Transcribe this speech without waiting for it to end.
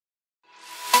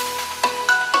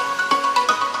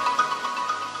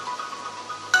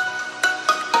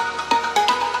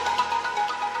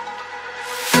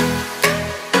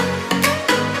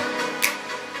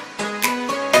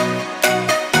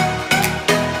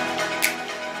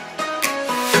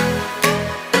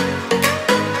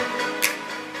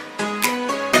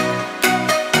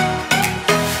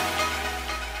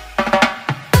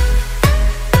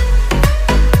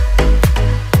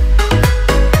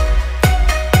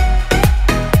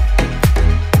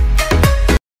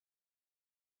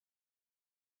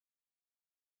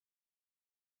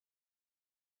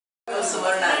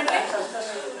ಸುವರ್ಣ ಅಂತ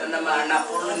ನಮ್ಮ ಅಣ್ಣ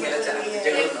ಪೂರ್ಣಂಗೆಲ್ಲ ಚೆನ್ನಾಗಿ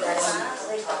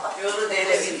ಇವರು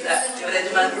ಜಯದೇವಿಂದ ಇವರ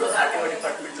ಯಜಮಾನರು RTO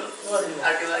ಡಿಪಾರ್ಟ್ಮೆಂಟು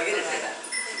RTO ಆಗಿ ರಿಟೈರ್ಡ್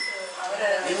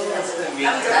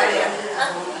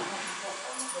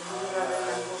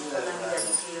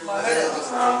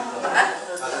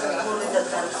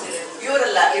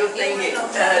ಇವರಲ್ಲ ಇವ್ರ ತಂಗಿ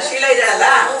ಶೀಲಾ ಇದ್ದಾಳಲ್ಲ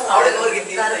ಅವಳಿಗೆ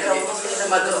ಹೋಗಿದ್ದೀವಿ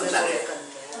ಮಧು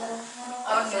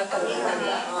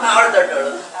ಅವಳು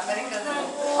ದೊಡ್ಡವಳು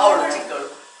ಅವಳು ಚಿಕ್ಕವಳು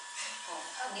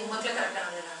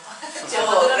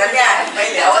ರಮ್ಯಾ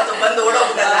ಮೈಲಿ ಅವತ್ತು ಬಂದು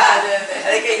ಓಡೋಗ್ಬಿಟ್ಟಲ್ಲ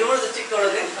ಅದಕ್ಕೆ ಇವಳು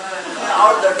ಚಿಕ್ಕವಳಿಗೆ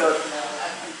ಅವಳು ದೊಡ್ಡವಳು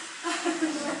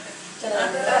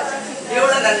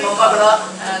ಇವಳು ನನ್ನ ಮೊಮ್ಮಗಳು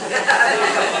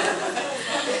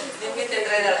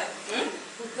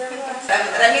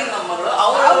ರಮೀನ್ ಮೊಮ್ಮಗಳು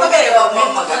ಅವ್ರ ಮಗ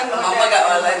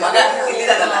ಮಗ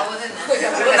ಇಲ್ಲಿದ್ದಾನಲ್ಲ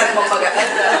ಇವಳು ನನ್ನ ಮೊಮ್ಮಗ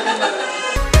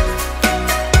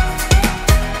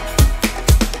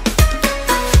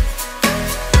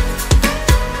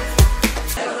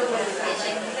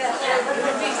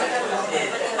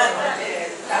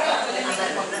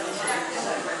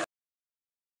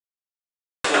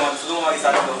ಸುಗಮವಾಗಿ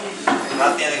ಸಾಗಲು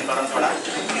ಪ್ರಾರ್ಥನೆಯಾಗಿ ಪ್ರಾರಂಭಿಸೋಣ.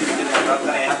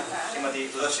 ಪ್ರಾರ್ಥನೆಯ ಶ್ರೀಮತಿ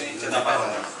ಸುದರ್ಶಿನಿ ಚಂದ್ರಪ್ಪ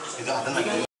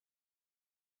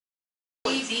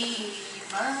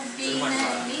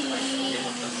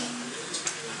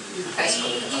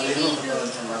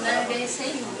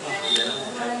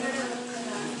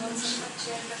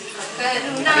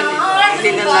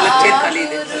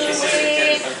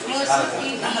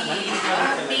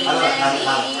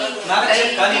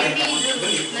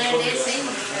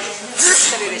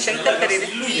ಶಂಕರ್ ಕರೀರಿ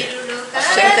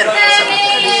ಶಂಕರ್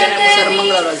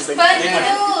ಸರ್ಮಂಗಳ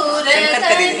ಶಂಕರ್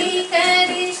ಕರೀರಿ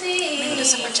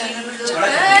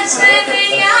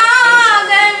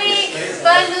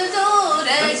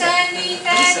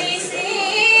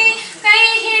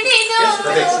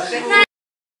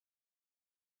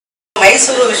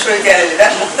ಮೈಸೂರು ವಿಶ್ವವಿದ್ಯಾಲಯದ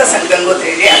ಮುಕ್ತ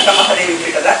ಸಂಗಂಗೋತ್ರಿಯಲ್ಲಿ ಅಕ್ಕಮಹಾದೇವಿ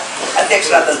ಪೀಠದ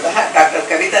ಅಧ್ಯಕ್ಷರಾದಂತಹ ಡಾಕ್ಟರ್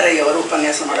ಕವಿತಾ ರೈ ಅವರು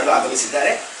ಉಪನ್ಯಾಸ ಮಾಡಲು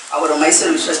ಆಗಮಿಸಿದ್ದಾರೆ. ಅವರು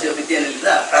ಮೈಸೂರು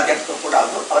ವಿಶ್ವವಿದ್ಯಾನಿಲಯದ ಪ್ರಾಧ್ಯಾಪಕರು ಕೂಡ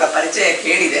ಅವರು. ಅವರ ಪರಿಚಯ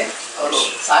ಕೇಳಿದೆ, ಅವರು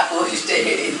ಸಾಕು ಇಷ್ಟೇ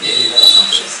ಹೇಳಿ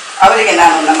ಅವರಿಗೆ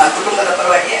ನಾನು ನಮ್ಮ ಕುಟುಂಬದ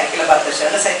ಪರವಾಗಿ ಅಖಿಲ ಭಾರತ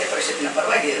ಶರಣ ಸಾಹಿತ್ಯ ಪರಿಷತ್ತಿನ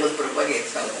ಪರವಾಗಿ ಹೃತ್ಪೂರ್ವಕವಾಗಿ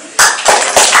ಸ್ವಾಗತ.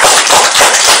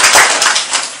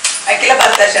 ಅಖಿಲ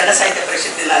ಭಾರತ ಶರಣ ಸಾಹಿತ್ಯ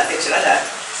ಪರಿಷತ್ತಿನ ಅಧ್ಯಕ್ಷರಾದ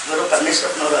ಗುರು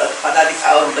ಪರಮೇಶ್ವರನವರು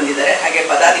ಅವರು ಬಂದಿದ್ದಾರೆ. ಹಾಗೆ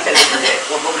ಪದಾಧಿಕಾರಿ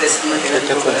ಒಬ್ಬೊಬ್ಬರ ಹೆಸರನ್ನು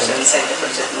ಶರಣ ಸಾಹಿತ್ಯ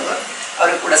ಪರಿಷತ್ನವರು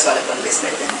ಅವ್ರಿಗೆ ಕೂಡ ಸ್ವಾಗತವನ್ನು ಬಯಸ್ತಾ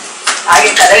ಇದ್ದೇನೆ. ಹಾಗೆ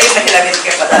ಕದಳಿ ಮಹಿಳಾ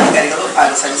ವೇದಿಕೆ ಪದಾಧಿಕಾರಿಗಳು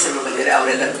ಹಾಗೂ ಸದಸ್ಯರು ಬಂದಿದ್ದಾರೆ,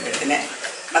 ಅವರೆಲ್ಲರಿಗೂ ಹೇಳ್ತೇನೆ.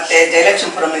 ಮತ್ತೆ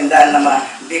ಜಯಲಕ್ಷ್ಮೀಪುರಮಿಂದ ನಮ್ಮ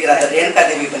ಬೀಗರಾದ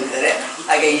ರೇಣುಕಾದೇವಿ ಬಂದಿದ್ದಾರೆ.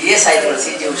 ಹಾಗೆ ಹಿರಿಯ ಸಾಹಿತಿಗಳು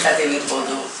CG ಉಷಾದೇವಿ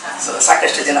ಇರ್ಬೋದು,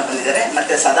 ಸಾಕಷ್ಟು ಜನ ಬಂದಿದ್ದಾರೆ.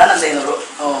 ಮತ್ತೆ ಸದಾನಂದಯ್ಯನವರು,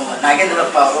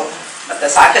 ನಾಗೇಂದ್ರಪ್ಪ ಅವರು, ಮತ್ತೆ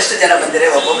ಸಾಕಷ್ಟು ಜನ ಬಂದಿದ್ದಾರೆ.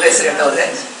 ಒಬ್ಬೊಬ್ಬರ ಹೆಸರು ಹೇಳ್ತವ್ರೆ.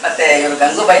 ಮತ್ತೆ ಇವರು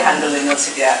ಗಂಗೂಬಾಯಿ ಹಾನಗಲ್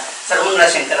ಯೂನಿವರ್ಸಿಟಿಯ ಸರ್ಮಂಗಳ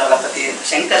ಶಂಕರ್ ಅವರ ಪತಿ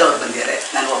ಶಂಕರ್ ಅವರು ಬಂದಿದ್ದಾರೆ.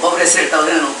 ನಾನು ಒಬ್ಬೊಬ್ಬರ ಹೆಸರು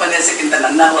ಹೇಳ್ತಾವ್ರೆ, ನನ್ನ ಉಪನ್ಯಾಸಕ್ಕಿಂತ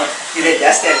ನನ್ನ ಇದೇ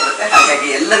ಜಾಸ್ತಿ ಆಗಿರುತ್ತೆ. ಹಾಗಾಗಿ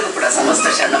ಎಲ್ಲರಿಗೂ ಕೂಡ ಸಮಸ್ತ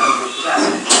ಶರಣ ಬಂಧುಗಳು ಕೂಡ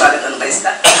ಸ್ವಾಗತವನ್ನು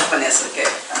ಬಯಸ್ತಾ ಉಪನ್ಯಾಸಕ್ಕೆ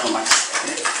ಅನುವು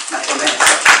ಮಾಡಿಸ್ತೇನೆ. ಮತ್ತೊಮ್ಮೆ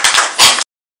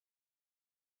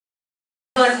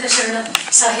ಭಾರತ ಶರಣ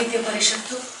ಸಾಹಿತ್ಯ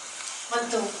ಪರಿಷತ್ತು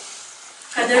ಮತ್ತು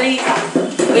ಕದಳಿ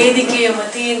ವೇದಿಕೆಯ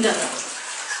ವತಿಯಿಂದ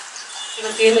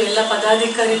ಇವತ್ತೇನು ಎಲ್ಲ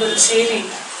ಪದಾಧಿಕಾರಿಗಳು ಸೇರಿ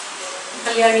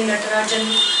ಕಲ್ಯಾಣಿ ನಟರಾಜನ್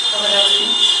ಅವರ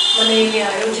ಮನೆಯಲ್ಲಿ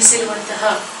ಆಯೋಜಿಸಿರುವಂತಹ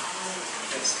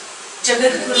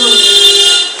ಜಗದ್ಗುರು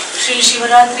ಶ್ರೀ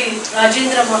ಶಿವರಾತ್ರಿ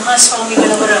ರಾಜೇಂದ್ರ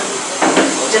ಮಹಾಸ್ವಾಮಿಗಳವರ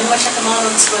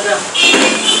ಜನ್ಮಶತಮಾನೋತ್ಸವದ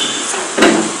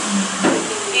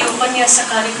ಈ ಉಪನ್ಯಾಸ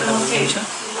ಕಾರ್ಯಕ್ರಮಕ್ಕೆ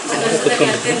ಜಗತ್ತಿನಲ್ಲಿ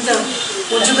ಅತ್ಯಂತ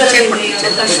ಮುಜುಗರದಿಂದ ಈ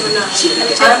ಅವಕಾಶವನ್ನು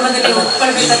ಆರಂಭದಲ್ಲಿ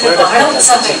ಒಪ್ಕೊಳ್ಬೇಕಂದ್ರೆ ಬಹಳ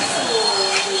ಉತ್ಸಾಹ ಇದೆ.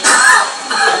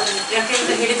 ಯಾಕೆಂತ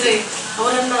ಹೇಳಿದ್ರೆ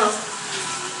ಅವರನ್ನ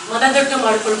ಮನದಟ್ಟು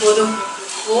ಮಾಡ್ಕೊಳ್ಬೋದು,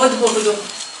 ಓದಬಹುದು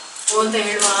ಅಂತ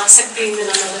ಹೇಳುವ ಆಸಕ್ತಿಯಿಂದ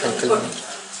ನಾನು ಅದನ್ನು ಅಂದ್ಕೊಂಡು,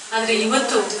 ಆದರೆ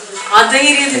ಇವತ್ತು ಆ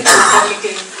ಧೈರ್ಯದಿಂದ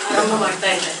ಮಾತಾಡಲಿಕ್ಕೆ ಆರಂಭ ಮಾಡ್ತಾ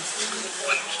ಇದ್ದೆ.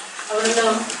 ಅವರನ್ನ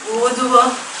ಓದುವ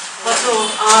ಮತ್ತು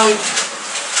ಆ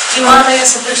ಹಿಮಾಲಯ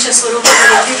ಸದೃಶ ಸ್ವರೂಪದ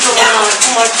ವ್ಯಕ್ತಿತ್ವವನ್ನು ಅರ್ಥ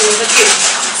ಮಾಡಿಕೊಳ್ಳುವುದಕ್ಕೆ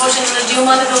ಬಹುಶಃ ನನ್ನ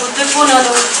ಜೀವಮಾನದ ಉದ್ದಕ್ಕೂ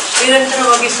ನಾನು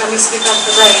ನಿರಂತರವಾಗಿ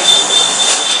ಶ್ರಮಿಸಬೇಕಾಗ್ತದೆ.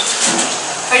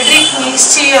 ಫೆಡ್ರಿಕ್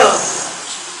ನೀಶ್ಚೆಯ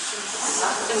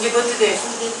ನಿಮಗೆ ಗೊತ್ತಿದೆ,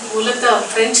 ಮೂಲತಃ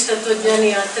ಫ್ರೆಂಚ್ ತತ್ವಜ್ಞಾನಿ.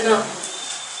 ಆತನ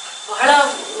ಬಹಳ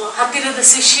ಹತ್ತಿರದ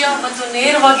ಶಿಷ್ಯ ಮತ್ತು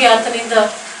ನೇರವಾಗಿ ಆತನಿಂದ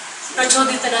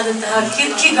ಪ್ರಚೋದಿತನಾದಂತಹ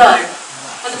ಕಿರ್ಕಿಗಾರ್ಡ್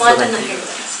ಒಂದು ಮಾತನ್ನ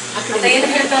ಹೇಳ್ತಾರೆ. ಆತ ಏನು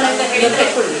ಹೇಳ್ತಾನೆ ಅಂತ ಹೇಳಿದ್ರೆ,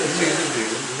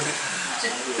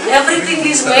 everything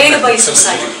is made by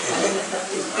society.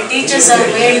 The teachers are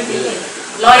made,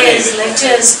 lawyers,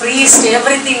 lecturers, priests,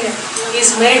 everything is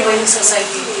made by the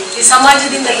society. ಈ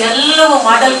ಸಮಾಜದಿಂದ ಎಲ್ಲವೂ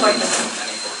ಮಾಡಲ್ಪಟ್ಟದ್ದು.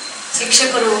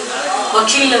 ಶಿಕ್ಷಕರು,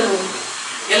 ವಕೀಲರು,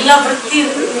 ಎಲ್ಲ ವೃತ್ತಿ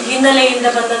ಹಿನ್ನೆಲೆಯಿಂದ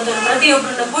ಬಂದಂಥ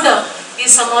ಪ್ರತಿಯೊಬ್ಬರನ್ನು ಕೂಡ ಈ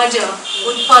ಸಮಾಜ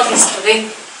ಉತ್ಪಾದಿಸುತ್ತದೆ,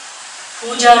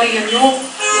 ಪೂಜಾರಿಯನ್ನು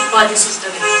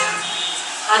ಉತ್ಪಾದಿಸುತ್ತದೆ.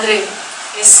 ಆದರೆ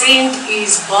ಎ ಸೇಂಟ್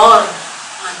ಈಸ್ ಬಾರ್ನ್,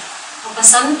 ಒಬ್ಬ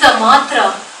ಸಂತ ಮಾತ್ರ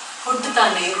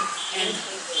ಹುಟ್ಟುತ್ತಾನೆ ಅಂತ.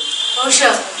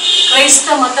 ಬಹುಶಃ ಕ್ರೈಸ್ತ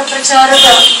ಮತ ಪ್ರಚಾರದ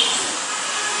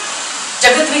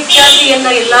ಜಗದ್ವಿಖ್ಯಾತಿಯನ್ನ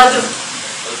ಎಲ್ಲಾದ್ರೂ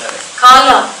ಕಾಲ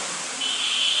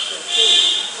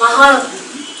ಮಹಾ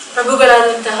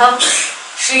ಪ್ರಭುಗಳಾದಂತಹ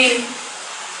ಶ್ರೀ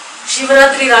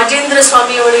ಶಿವರಾತ್ರಿ ರಾಜೇಂದ್ರ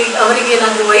ಸ್ವಾಮಿ ಅವರಿಗೆ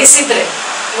ಏನಾದರೂ ವಹಿಸಿದ್ರೆ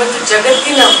ಇವತ್ತು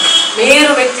ಜಗತ್ತಿನ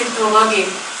ಮೇರು ವ್ಯಕ್ತಿತ್ವವಾಗಿ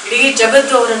ಇಡೀ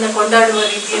ಜಗತ್ತು ಅವರನ್ನು ಕೊಂಡಾಡುವ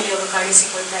ರೀತಿಯಲ್ಲಿ ಅವರು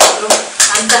ಕಾಣಿಸಿಕೊಳ್ತಾ ಇದ್ರು.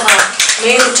 ಅಂತಹ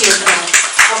ಮೇರು ಚೇತನ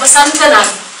ಒಬ್ಬ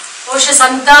ಸಂತನಾಗಿ, ಬಹುಶಃ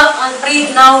ಸಂತ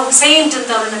ನಾವು ಸೈಂಟ್ ಅಂತ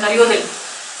ಅವರನ್ನು ಕರೆಯೋದಿಲ್ಲ,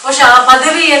 ಬಹುಶಃ ಆ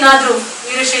ಪದವಿ ಏನಾದ್ರೂ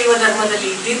ವೀರಶೈವ ಧರ್ಮದಲ್ಲಿ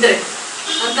ಇದ್ದಿದ್ರೆ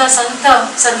ಅಂತಹ ಸಂತ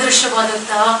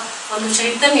ಸದೃಶವಾದಂತಹ ಒಂದು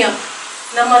ಚೈತನ್ಯ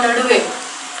ನಮ್ಮ ನಡುವೆ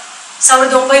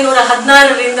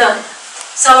 1916ರಿಂದ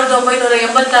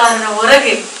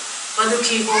 1986ರವರೆಗೆ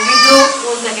ಬದುಕಿ ಹೋಗಿದ್ರು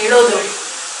ಅಂತ ಹೇಳೋದು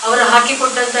ಅವರು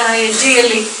ಹಾಕಿಕೊಟ್ಟಂತಹ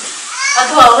ಹೆಜ್ಜೆಯಲ್ಲಿ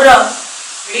ಅಥವಾ ಅವರು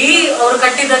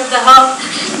ಕಟ್ಟಿದಂತಹ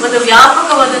ಒಂದು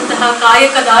ವ್ಯಾಪಕವಾದಂತಹ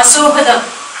ಕಾಯಕ ದಾಸೋಹದ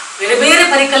ಬೇರೆ ಬೇರೆ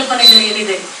ಪರಿಕಲ್ಪನೆಗಳು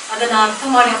ಏನಿದೆ ಅದನ್ನು ಅರ್ಥ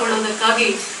ಮಾಡಿಕೊಳ್ಳುವುದಕ್ಕಾಗಿ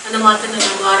ನನ್ನ ಮಾತನ್ನು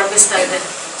ನಾನು ಆರಂಭಿಸ್ತಾ ಇದ್ದೇನೆ.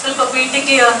 ಸ್ವಲ್ಪ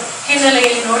ಪೀಠಿಕೆಯ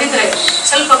ಹಿನ್ನೆಲೆಯಲ್ಲಿ ನೋಡಿದ್ರೆ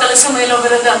ಸ್ವಲ್ಪ ಕಲಸು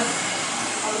ಮೇಲೋಗರದ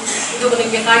ಇದು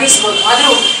ನಿಮಗೆ ಕಾಣಿಸ್ಬೋದು.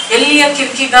 ಆದರೂ ಎಲ್ಲಿಯ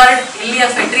ಕಿರ್ಕಿಗಾರ್ಡ್, ಎಲ್ಲಿಯ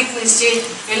ಫೆಡ್ರಿಕ್ ನಿಶ್ಚೆ,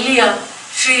 ಎಲ್ಲಿಯ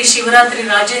ಶ್ರೀ ಶಿವರಾತ್ರಿ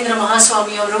ರಾಜೇಂದ್ರ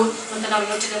ಮಹಾಸ್ವಾಮಿ ಅವರು ಅಂತ ನಾವು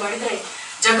ಯೋಚನೆ ಮಾಡಿದರೆ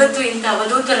ಜಗತ್ತು ಇಂತಹ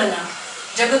ಅವಧೂತರನ್ನ,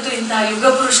 ಜಗತ್ತು ಇಂತಹ ಯುಗ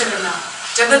ಪುರುಷರನ್ನ,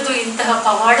 ಜಗತ್ತು ಇಂತಹ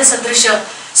ಪವಾಡ ಸದೃಶ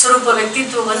ಸ್ವರೂಪ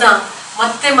ವ್ಯಕ್ತಿತ್ವವನ್ನ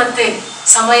ಮತ್ತೆ ಮತ್ತೆ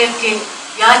ಸಮಯಕ್ಕೆ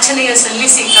ಯಾಚನೆಯ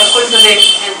ಸಲ್ಲಿಸಿ ಕರ್ಕೊಳ್ತದೆ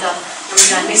ಅಂತ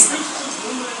ನಮಗೆ ಅನ್ನಿಸ್ತದೆ.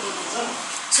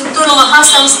 ಸುತ್ತೂರು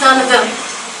ಮಹಾಸಂಸ್ಥಾನದ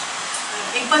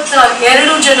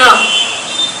 22 ಜನ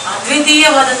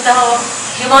ಅದ್ವಿತೀಯವಾದಂತಹ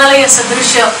ಹಿಮಾಲಯ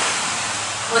ಸದೃಶ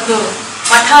ಒಂದು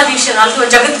ಮಠಾಧೀಶರ ಅಥವಾ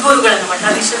ಜಗದ್ಗುರುಗಳನ್ನ,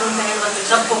 ಮಠಾಧೀಶರು ಅಂತ ಹೇಳುವಂತ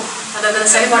ತಪ್ಪು, ಅದನ್ನು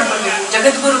ಸರಿ ಮಾಡ್ಕೊಳ್ಬೇಕು,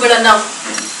 ಜಗದ್ಗುರುಗಳನ್ನ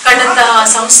ಕಂಡಂತಹ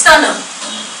ಸಂಸ್ಥಾನ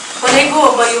ಕೊನೆಗೂ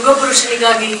ಒಬ್ಬ ಯುಗ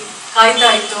ಪುರುಷನಿಗಾಗಿ ಕಾಯ್ತಾ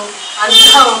ಇತ್ತು.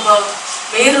 ಅಂತಹ ಒಬ್ಬ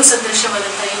ಮೇರು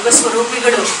ಸದೃಶವಾದಂತಹ ಯುಗ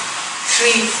ಸ್ವರೂಪಿಗಳು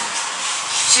ಶ್ರೀ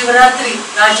ಶಿವರಾತ್ರಿ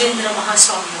ರಾಜೇಂದ್ರ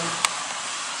ಮಹಾಸ್ವಾಮಿ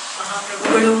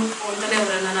ಮಹಾಪ್ರಭುಗಳು ಅಂತಲೇ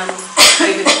ಅವರನ್ನು ನಾನು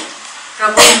ಕರೆಯುವೆ.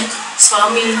 ಪ್ರಭು,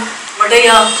 ಸ್ವಾಮಿ, ಒಡೆಯ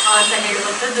ಅಂತ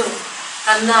ಹೇಳುವಂಥದ್ದು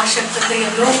ತನ್ನ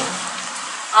ಅಶಕ್ತತೆಯನ್ನು,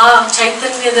 ಆ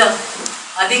ಚೈತನ್ಯದ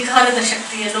ಅಧಿಕಾರದ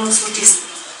ಶಕ್ತಿಯನ್ನು ಸೂಚಿಸಿದೆ.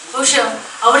 ಬಹುಶಃ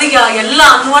ಅವರಿಗೆ ಆ ಎಲ್ಲ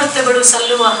ಅನ್ವರ್ಥಗಳು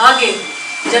ಸಲ್ಲುವ ಹಾಗೆ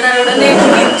ಜನರೊಡನೆ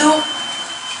ಇದ್ದು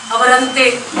ಅವರಂತೆ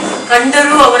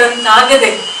ಕಂಡರೂ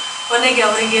ಅವರಂತಾಗದೆ ಕೊನೆಗೆ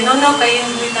ಅವರಿಗೆ ಏನನ್ನೋ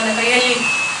ಕೈಯಲ್ಲಿ ತನ್ನ ಕೈಯಲ್ಲಿ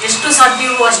ಎಷ್ಟು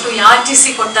ಸಾಧ್ಯವೋ ಅಷ್ಟು ಯಾಚಿಸಿ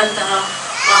ಕೊಟ್ಟಂತಹ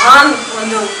ಮಹಾನ್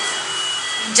ಒಂದು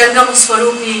ಜಂಗಮ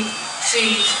ಸ್ವರೂಪಿ ಶ್ರೀ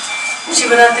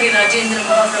ಶಿವರಾತ್ರಿ ರಾಜೇಂದ್ರ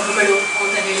ಮಹಾಪ್ರಭುಗಳು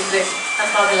ಅಂತ ಹೇಳಿದ್ರೆ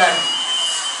ತಪ್ಪಾಗಲಾರದು.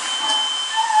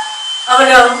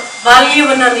 ಅವರ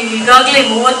ಬಾಲ್ಯವನ್ನ ನೀವು ಈಗಾಗಲೇ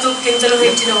 30ಕ್ಕಿಂತಲೂ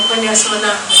ಹೆಚ್ಚಿನ ಉಪನ್ಯಾಸವನ್ನ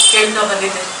ಕೇಳ್ತಾ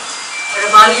ಬಂದಿದೆ. ಅವರ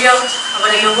ಬಾಲ್ಯ,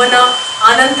 ಅವರ ಯೌವನ,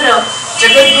 ಆನಂತರ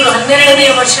ಜಗದ್ಗುರು 12ನೇ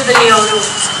ವರ್ಷದಲ್ಲಿ ಅವರು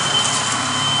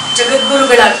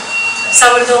ಜಗದ್ಗುರುಗಳಾಗಿ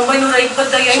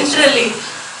 1928ರಲ್ಲಿ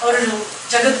ಅವರು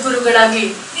ಜಗದ್ಗುರುಗಳಾಗಿ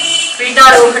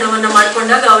ಪೀಠಾರೋಹಣವನ್ನು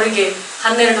ಮಾಡಿಕೊಂಡಾಗ ಅವರಿಗೆ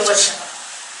 12 ವರ್ಷ.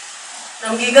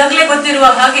 ನಮ್ಗೆ ಈಗಾಗಲೇ ಗೊತ್ತಿರುವ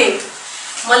ಹಾಗೆ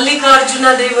ಮಲ್ಲಿಕಾರ್ಜುನ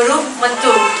ದೇವರು ಮತ್ತು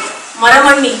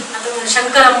ಮರಮಣ್ಣಿ ಅಥವಾ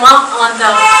ಶಂಕರಮ್ಮ ಅಂತ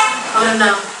ಅವರನ್ನ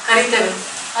ಕರಿತೇವೆ.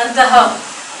 ಅಂತಹ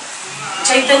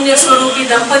ಚೈತನ್ಯ ಸ್ವರೂಪಿ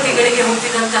ದಂಪತಿಗಳಿಗೆ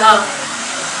ಹುಟ್ಟಿದಂತಹ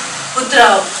ಪುತ್ರ.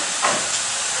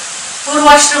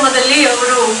 ಪೂರ್ವಾಶ್ರಮದಲ್ಲಿ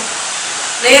ಅವರು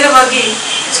ನೇರವಾಗಿ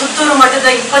ಸುತ್ತೂರು ಮಠದ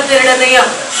 22ನೇಯ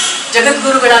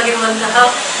ಜಗದ್ಗುರುಗಳಾಗಿರುವಂತಹ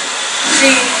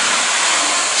ಶ್ರೀ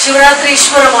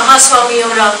ಶಿವರಾತ್ರೀಶ್ವರ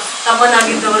ಮಹಾಸ್ವಾಮಿಯವರ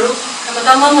ತಮ್ಮನಾಗಿದ್ದವರು. ನಮ್ಮ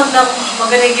ತಮ್ಮ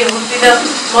ಮಗನಿಗೆ ಹುಟ್ಟಿದ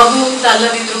ಮಗು ಅಂತ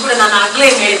ಅಲ್ಲದಿದ್ರು ಕೂಡ ನಾನು ಆಗ್ಲೇ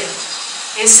ಹೇಳಿದೆ,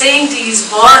 ಎ ಸೈಂಟ್ ಈಸ್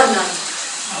ಬಾರ್ನ್ ಅಂತ.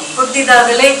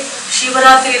 ಹುಟ್ಟಿದಾಗಲೇ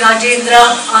ಶಿವರಾತ್ರಿ ರಾಜೇಂದ್ರ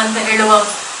ಅಂತ ಹೇಳುವ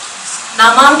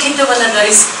ನಾಮಾಂಕಿತವನ್ನು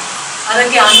ಧರಿಸಿ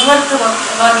ಅದಕ್ಕೆ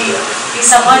ಅನ್ವರ್ಥವಾಗಿ ಈ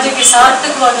ಸಮಾಜಕ್ಕೆ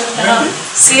ಸಾರ್ಥಕವಾದಂತಹ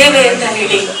ಸೇವೆ ಅಂತ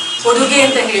ಹೇಳಿ, ಕೊಡುಗೆ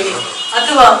ಅಂತ ಹೇಳಿ,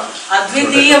 ಅಥವಾ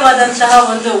ಅದ್ವಿತೀಯವಾದಂತಹ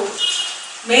ಒಂದು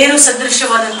ಮೇರು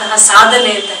ಸದೃಶವಾದಂತಹ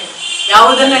ಸಾಧನೆ ಅಂತ ಹೇಳಿ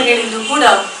ಯಾವುದನ್ನ ಹೇಳಿದ್ರು ಕೂಡ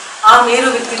ಆ ಮೇರು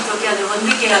ವ್ಯಕ್ತಿತ್ವಕ್ಕೆ ಅದು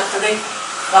ಹೊಂದಿಕೆ ಆಗ್ತದೆ.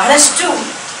 ಬಹಳಷ್ಟು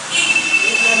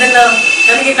ಅದನ್ನ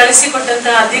ನನಗೆ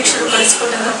ಕಳಿಸಿಕೊಟ್ಟಂತಹ ಅಧ್ಯಕ್ಷರು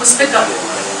ಕಳಿಸಿಕೊಟ್ಟಂತಹ ಪುಸ್ತಕ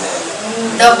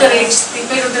ಡಾಕ್ಟರ್ ಎಚ್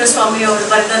ತಿಪ್ಪೇರುದ್ರ ಸ್ವಾಮಿ ಅವರು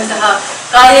ಬರೆದಂತಹ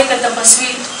ಕಾಯಕ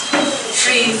ತಪಸ್ವಿ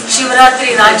ಶ್ರೀ ಶಿವರಾತ್ರಿ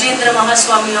ರಾಜೇಂದ್ರ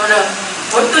ಮಹಾಸ್ವಾಮಿ ಅವರ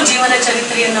ಒಟ್ಟು ಜೀವನ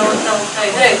ಚರಿತ್ರೆಯನ್ನು ಓದ್ತಾ ಹೋಗ್ತಾ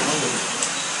ಇದ್ರೆ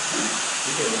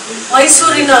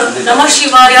ಮೈಸೂರಿನ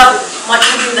ನಮಶಿವಾಯ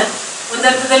ಮಠದಿಂದ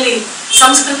ಒಂದರ್ಥದಲ್ಲಿ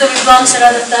ಸಂಸ್ಕೃತ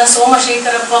ವಿದ್ವಾಂಸರಾದಂತಹ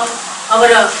ಸೋಮಶೇಖರಪ್ಪ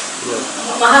ಅವರ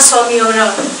ಮಹಾಸ್ವಾಮಿಯವರ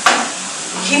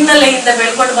ಹಿನ್ನೆಲೆಯಿಂದ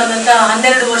ಬೆಳ್ಕೊಂಡು ಬಂದಂತಹ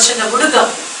 12 ವರ್ಷದ ಹುಡುಗ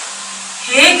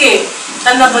ಹೇಗೆ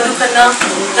ತನ್ನ ಬದುಕನ್ನ,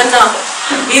 ತನ್ನ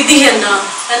ಬೀದಿಯನ್ನ,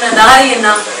 ತನ್ನ ದಾರಿಯನ್ನ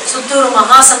ಸುತ್ತೂರು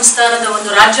ಮಹಾಸಂಸ್ಥಾನದ ಒಂದು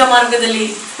ರಾಜ್ಯ ಮಾರ್ಗದಲ್ಲಿ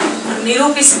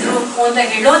ನಿರೂಪಿಸಿದ್ರು ಅಂತ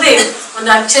ಹೇಳೋದೇ ಒಂದು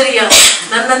ಅಚ್ಚರಿಯ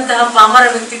ನನ್ನಂತಹ ಪಾಮರ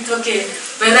ವ್ಯಕ್ತಿತ್ವಕ್ಕೆ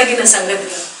ಬೆರಗಿನ ಸಂಗತಿ.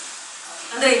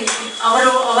 ಅಂದ್ರೆ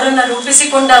ಅವರನ್ನ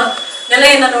ರೂಪಿಸಿಕೊಂಡ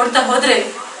ನೆಲೆಯನ್ನ ನೋಡ್ತಾ ಹೋದ್ರೆ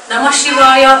ನಮಃ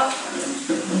ಶಿವಾಯ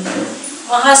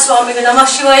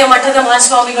ಮಠದ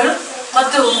ಮಹಾಸ್ವಾಮಿಗಳು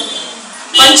ಮತ್ತು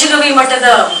ಪಂಚಗವಿ ಮಠದ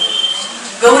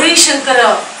ಗೌರೀಶಂಕರ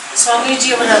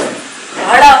ಸ್ವಾಮೀಜಿಯವರ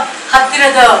ಬಹಳ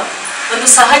ಹತ್ತಿರದ ಒಂದು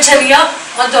ಸಹಚರ್ಯ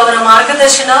ಮತ್ತು ಅವರ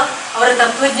ಮಾರ್ಗದರ್ಶನ, ಅವರ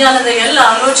ತತ್ವಜ್ಞಾನದ ಎಲ್ಲ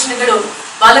ಆಲೋಚನೆಗಳು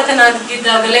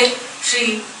ಬಾಲಕನಾಗಿದ್ದಾಗಲೇ ಶ್ರೀ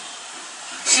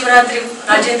ಶಿವರಾತ್ರಿ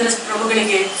ರಾಜೇಂದ್ರ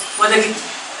ಪ್ರಭುಗಳಿಗೆ ಒದಗಿತ್ತು.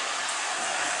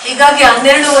 ಹೀಗಾಗಿ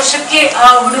 12 ವರ್ಷಕ್ಕೆ ಆ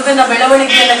ಹುಡುಗನ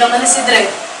ಬೆಳವಣಿಗೆಯನ್ನು ಗಮನಿಸಿದ್ರೆ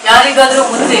ಯಾರಿಗಾದ್ರೂ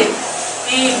ಮುಂದೆ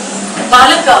ಈ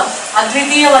ಬಾಲಕ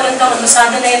ಅದ್ವಿತೀಯವಾದಂತಹ ಒಂದು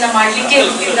ಸಾಧನೆಯನ್ನ ಮಾಡ್ಲಿಕ್ಕೆ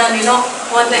ಹುಟ್ಟಿದ್ದಾನೇನೋ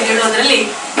ಅಂತ ಹೇಳೋದ್ರಲ್ಲಿ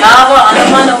ಯಾವ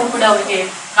ಅನುಮಾನವೂ ಕೂಡ ಅವರಿಗೆ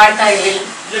ಕಾಡ್ತಾ ಇರಲಿಲ್ಲ.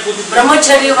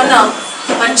 ಬ್ರಹ್ಮಚರ್ಯವನ್ನ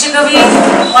ಪಂಚಗವಿ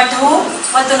ಮಠವು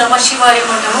ಮತ್ತು ನಮಃ ಶಿವಾಯ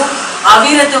ಮಠವು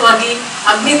ಅವಿರತವಾಗಿ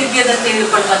ಅಗ್ನಿದಿವ್ಯದಂತೆ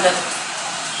ಹಿಡ್ಕೊಂಡು ಬಂದದ್ದು.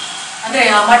 ಅಂದ್ರೆ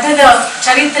ಆ ಮಠದ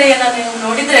ಚರಿತ್ರೆಯನ್ನ ನೀವು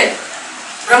ನೋಡಿದ್ರೆ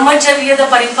ಬ್ರಹ್ಮಚರ್ಯದ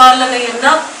ಪರಿಪಾಲನೆಯನ್ನ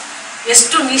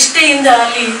ಎಷ್ಟು ನಿಷ್ಠೆಯಿಂದ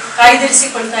ಅಲ್ಲಿ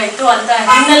ಕಾಯ್ದಿರಿಸಿಕೊಳ್ತಾ ಇತ್ತು ಅಂತ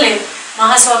ಹಿನ್ನೆಲೆ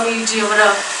ಮಹಾಸ್ವಾಮೀಜಿಯವರ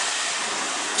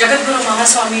ಜಗದ್ಗುರು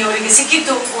ಮಹಾಸ್ವಾಮಿಯವರಿಗೆ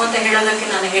ಸಿಕ್ಕಿತ್ತು ಅಂತ ಹೇಳೋದಕ್ಕೆ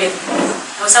ನಾನು ಹೇಳಿದೆ.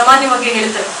 ನಾವು ಸಾಮಾನ್ಯವಾಗಿ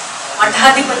ಹೇಳ್ತೇವೆ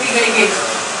ಮಠಾಧಿಪತಿಗಳಿಗೆ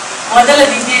ಮೊದಲ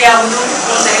ದಿವ್ಯ ಯಾವುದು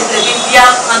ಅಂತ ಹೇಳಿದ್ರೆ ದಿವ್ಯ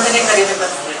ಅಂತಾನೆ ಕರೀಬೇಕು.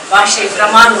 ಭಾಷೆ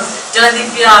ಪ್ರಮಾಣ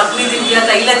ಜಲದಿವ್ಯ, ಅಗ್ನಿ ದಿವ್ಯ,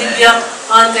 ತೈಲ ದಿವ್ಯ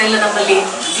ಅಂತ ಎಲ್ಲ ನಮ್ಮಲ್ಲಿ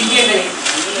ದಿವ್ಯಗಳಿವೆ.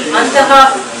 ಅಂತಹ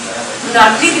ಒಂದು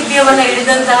ಅಗ್ನಿ ದಿವ್ಯವನ್ನ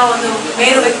ಹಿಡಿದಂತಹ ಒಂದು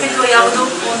ಮೇರು ವ್ಯಕ್ತಿತ್ವ ಯಾವುದು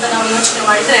ಅಂತ ನಾವು ಯೋಚನೆ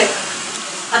ಮಾಡಿದ್ರೆ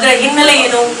ಅದರ ಹಿನ್ನೆಲೆ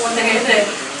ಏನು ಅಂತ ಹೇಳಿದ್ರೆ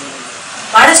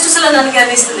ಬಹಳಷ್ಟು ಸಲ ನನಗೆ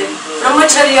ಅನ್ನಿಸ್ತದೆ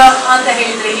ಬ್ರಹ್ಮಚರ್ಯ ಅಂತ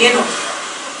ಹೇಳಿದ್ರೆ ಏನು?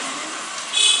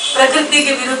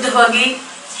 ಪ್ರಕೃತಿಗೆ ವಿರುದ್ಧವಾಗಿ,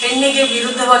 ಹೆಣ್ಣಿಗೆ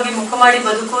ವಿರುದ್ಧವಾಗಿ ಮುಖ ಮಾಡಿ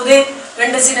ಬದುಕುವುದೇ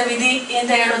ಗಂಡಸಿನ ವಿಧಿ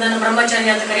ಅಂತ ಹೇಳೋದನ್ನು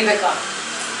ಬ್ರಹ್ಮಚರ್ಯ ಅಂತ ಕರಿಬೇಕಾ?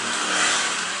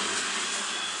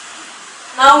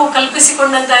 ನಾವು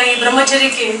ಕಲ್ಪಿಸಿಕೊಂಡಂತಹ ಈ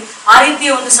ಬ್ರಹ್ಮಚರ್ಯಕ್ಕೆ ಆ ರೀತಿಯ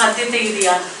ಒಂದು ಸಾಧ್ಯತೆ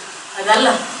ಇದೆಯಾ? ಅದಲ್ಲ,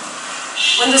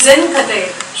 ಒಂದು ಝೆನ್ ಕತೆ.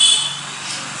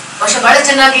 ಬಹಳ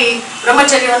ಚೆನ್ನಾಗಿ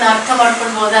ಬ್ರಹ್ಮಚರ್ಯವನ್ನು ಅರ್ಥ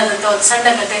ಮಾಡ್ಕೊಳ್ಬಹುದಾದಂತ ಒಂದು ಸಣ್ಣ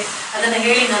ಕತೆ. ಅದನ್ನ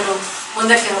ಹೇಳಿ ನಾನು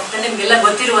ಮುಂದಕ್ಕೆ ಹೋಗ್ತೇನೆ. ನಿಮ್ಗೆಲ್ಲ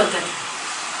ಗೊತ್ತಿರುವಂಥದ್ದು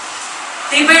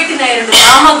ಟಿಬೇಟಿನ 2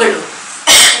 ಲಾಮಗಳು.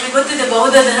 ನಿಮಗೆ ಗೊತ್ತಿದೆ,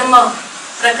 ಬೌದ್ಧ ಧರ್ಮ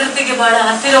ಪ್ರಕೃತಿಗೆ ಬಹಳ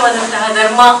ಹತ್ತಿರವಾದಂತಹ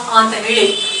ಧರ್ಮ ಅಂತ ಹೇಳಿ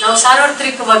ನಾವು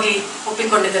ಸಾರ್ವತ್ರಿಕವಾಗಿ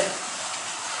ಒಪ್ಪಿಕೊಂಡಿದ್ದೇವೆ.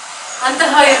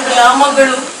 ಅಂತಹ 2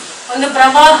 ಲಾಮಗಳು ಒಂದು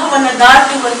ಪ್ರವಾಹವನ್ನ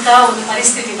ದಾಟುವಂತಹ ಒಂದು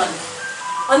ಪರಿಸ್ಥಿತಿ ಬಂತು.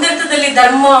 ಒಂದರ್ಥದಲ್ಲಿ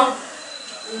ಧರ್ಮ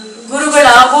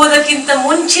ಗುರುಗಳಾಗೋದಕ್ಕಿಂತ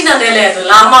ಮುಂಚಿನ ನೆಲೆ ಅದು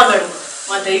ಲಾಮಗಳು.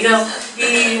 ಮತ್ತೆ ಈಗ ಈ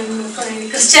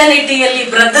ಕ್ರಿಶ್ಚಿಯಾನಿಟಿಯಲ್ಲಿ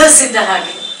ಬ್ರದರ್ಸ್ ಇದ್ದ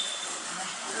ಹಾಗೆ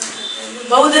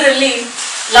ಬೌದ್ಧರಲ್ಲಿ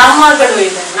ಲಾಮಗಳು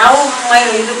ಇದೆ. ನಾವು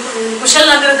ಇದು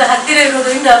ಕುಶಲನಗರದ ಹತ್ತಿರ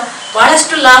ಇರುವುದರಿಂದ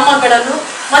ಬಹಳಷ್ಟು ಲಾಮಗಳನ್ನು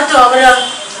ಮತ್ತು ಅವರ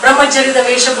ಬ್ರಹ್ಮಚರ್ಯದ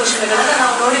ವೇಷಭೂಷಣಗಳನ್ನು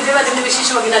ನಾವು ನೋಡಿದ್ದೇವೆ. ಅದರಿಂದ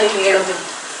ವಿಶೇಷವಾಗಿ ನಾನು ಇಲ್ಲಿ ಹೇಳೋದಿಲ್ಲ.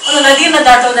 ಒಂದು ನದಿಯನ್ನು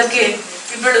ದಾಟೋದಕ್ಕೆ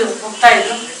ಇಬ್ಬರು ಹೋಗ್ತಾ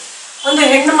ಇದ್ರು. ಒಂದು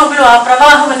ಹೆಣ್ಣು ಮಗಳು ಆ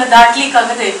ಪ್ರವಾಹವನ್ನು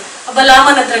ದಾಟ್ಲಿಕ್ಕಾಗದೆ ಒಬ್ಬ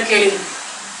ಲಾಮನ ಹತ್ರ ಕೇಳಿದ್ರು,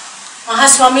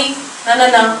 ಮಹಾಸ್ವಾಮಿ,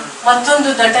 ನನ್ನನ್ನ ಮತ್ತೊಂದು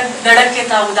ದಡಕ್ಕೆ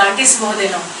ತಾವು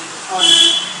ದಾಟಿಸಬಹುದೇನೋ?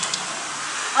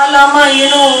 ಆ ಲಾಮ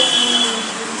ಏನೂ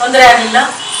ತೊಂದರೆ ಆಗಲಿಲ್ಲ.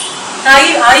 ತಾಯಿ,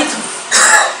 ಆಯ್ತು,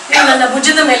 ನೀವು ನನ್ನ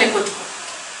ಭುಜದ ಮೇಲೆ ಕೂತ್ಕೊ.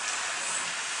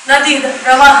 ನದಿ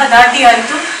ಪ್ರವಾಹ ದಾಟಿ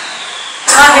ಆಯ್ತು.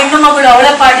 ಆ ಹೆಣ್ಣು ಮಗಳು ಅವಳ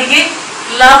ಪಾಡಿಗೆ,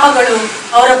 ಲಾಮಗಳು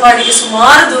ಅವರ ಪಾಡಿಗೆ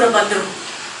ಸುಮಾರು ದೂರ ಬಂದರು.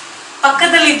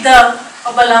 ಪಕ್ಕದಲ್ಲಿದ್ದ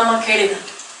ಒಬ್ಬ ಲಾಮ ಕೇಳಿದ,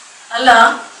 ಅಲ್ಲ,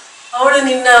 ಅವಳು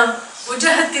ನಿನ್ನ ಭುಜ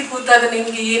ಹತ್ತಿ ಕೂತಾಗ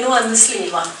ನಿನ್ಗೆ ಏನೂ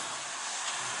ಅನ್ನಿಸ್ಲಿಲ್ವಾ?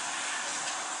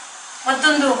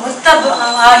 ಮತ್ತೊಂದು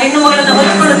ಆ ಹೆಣ್ಣು ಮಗಳನ್ನ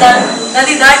ಹೊತ್ಕೊಂಡು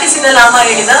ನದಿ ದಾಟಿಸಿದ ಲಾಮ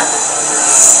ಹೇಳಿದ,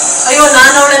 ಅಯ್ಯೋ,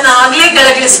 ನಾನು ಅವಳನ್ನ ಆಗ್ಲೇ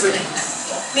ಕೆಳಗಿಳಿಸ್ಬಿಟ್ಟೆ,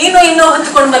 ನೀನು ಇನ್ನೂ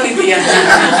ಹೊತ್ಕೊಂಡು ಬಂದಿದ್ದೀಯ.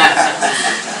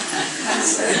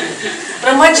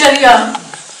 ಬ್ರಹ್ಮಚರ್ಯ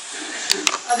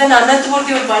ಅದನ್ನ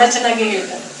ಅನಂತಮೂರ್ತಿಯವರು ಬಹಳ ಚೆನ್ನಾಗಿ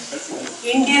ಹೇಳ್ತಾರೆ.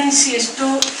 ಇಂಡಿಯನ್ಸ್ ಎಷ್ಟು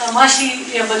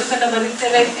ತಮಾಷೆಯ ಬದುಕನ್ನು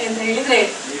ಬದುಕ್ತೇವೆ ಅಂತ ಹೇಳಿದ್ರೆ,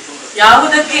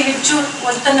 ಯಾವುದಕ್ಕೆ ಹೆಚ್ಚು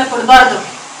ಒತ್ತನ್ನು ಕೊಡಬಾರ್ದು.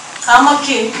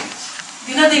 ಕಾಮಕ್ಕೆ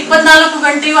ದಿನದ 24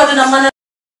 ಗಂಟೆಯೂ ಅದು ನಮ್ಮನ್ನ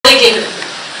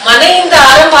ಮನೆಯಿಂದ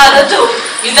ಆರಂಭ ಆದದ್ದು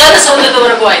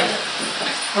ವಿಧಾನಸೌಧದವರೆಗೂ ಆಯ್ತು.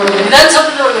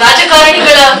 ವಿಧಾನಸೌಧದವರೆಗೂ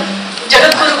ರಾಜಕಾರಣಿಗಳ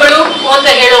ಜಗದ್ಗುರುಗಳು ಅಂತ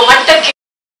ಹೇಳೋ ಮಟ್ಟಕ್ಕೆ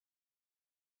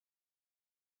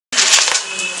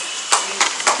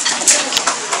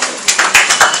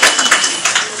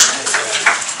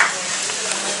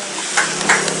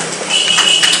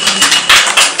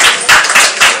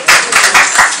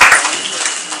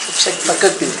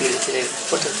ಪಕ್ಕಕ್ಕೆ ನಿಂತಿರ್ತೀರಿ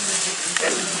ಫೋಟೋ.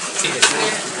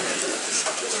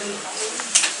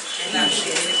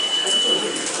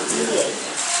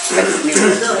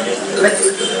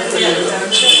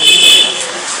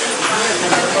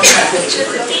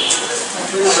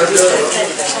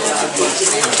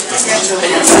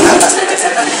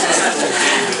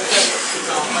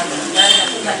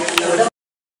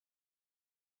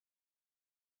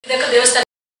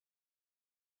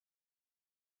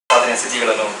 ಸಾಧನೆ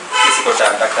ಸ್ಥಿತಿಗಳನ್ನು ತಿಳಿಸಿಕೊಟ್ಟ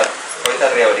ಡಾಕ್ಟರ್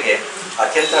ಕವಿತಾರ್ಯ ಅವರಿಗೆ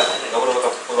ಅತ್ಯಂತ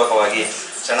ಗೌರವಪೂರ್ವಕವಾಗಿ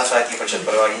ಶರಣ ಸಾಹಿತ್ಯ ಪರಿಷತ್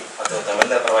ಪರವಾಗಿ ಮತ್ತು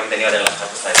ತಮ್ಮೆಲ್ಲರ ಪರವಾಗಿ ಧನ್ಯವಾದಗಳನ್ನು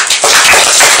ಅರ್ಪಿಸ್ತಾ ಇದ್ದೇನೆ.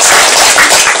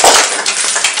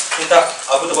 ಇಂಥ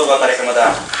ಅಭೂತಪೂರ್ವ ಕಾರ್ಯಕ್ರಮದ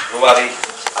ರೂವಾರಿ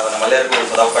ನಮ್ಮೆಲ್ಲರಿಗೂ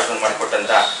ಸದಾವಕಾಶವನ್ನು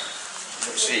ಮಾಡಿಕೊಟ್ಟಂಥ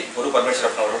ಶ್ರೀ ಗುರು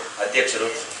ಪರಮೇಶ್ವರಪ್ಪನವರು ಅಧ್ಯಕ್ಷರು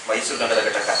ಮೈಸೂರು ನಗರ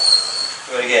ಘಟಕ,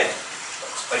 ಇವರಿಗೆ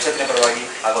ಪರಿಷತ್ತಿನ ಪರವಾಗಿ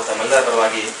ಹಾಗೂ ತಮ್ಮೆಲ್ಲರ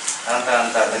ಪರವಾಗಿ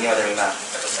ಅನಂತ ಧನ್ಯವಾದಗಳನ್ನ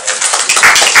ಅರ್ಪಿಸ್ತಾ ಇದ್ದೇನೆ.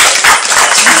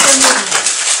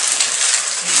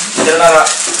 ಜನರ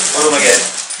ಉರುಮೆಗೆ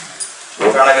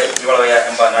ಪ್ರಾಣ ವಿವಳವಯ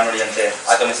ಎಂಬ ನಾಣ್ಣುಡಿಯಂತೆ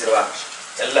ಆಗಮಿಸಿರುವ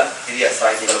ಎಲ್ಲ ಹಿರಿಯ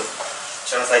ಸಾಹಿತಿಗಳು,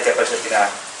 ಶರಣ ಸಾಹಿತ್ಯ ಪರಿಷತ್ತಿನ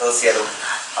ಸದಸ್ಯರು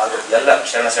ಹಾಗೂ ಎಲ್ಲ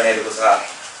ಶರಣರಿಗೂ ಸಹ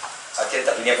ಅತ್ಯಂತ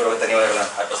ವಿನಯಪೂರ್ವಕ ಧನ್ಯವಾದಗಳನ್ನು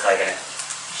ಅರ್ಪಿಸ್ತಾ ಇದ್ದೇನೆ.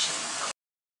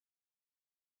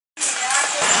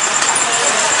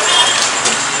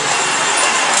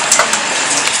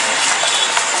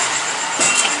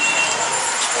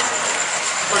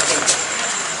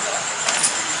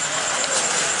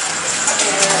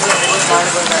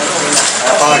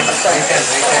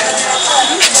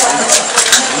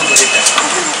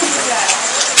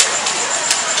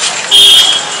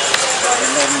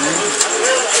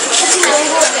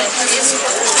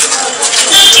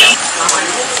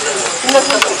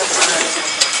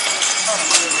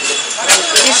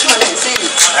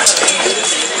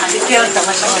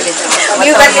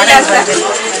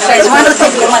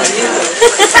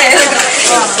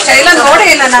 ಶೈಲ ನೋಡೇ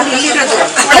ಇಲ್ಲ ನಾನು ಇಲ್ಲಿರೋದು.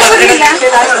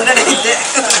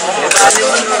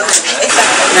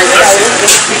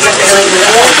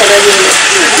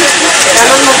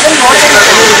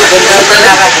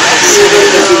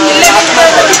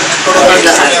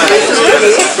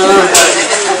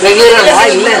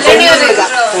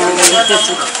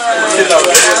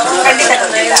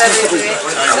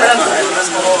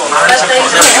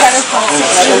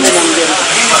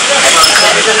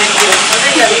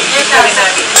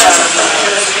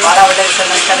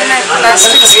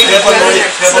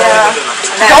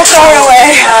 Don't throw it away.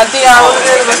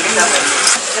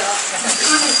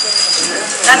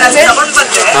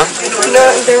 No,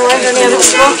 there weren't any other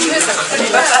people.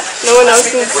 No one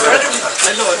else needs.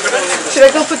 Should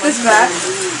I go put this back?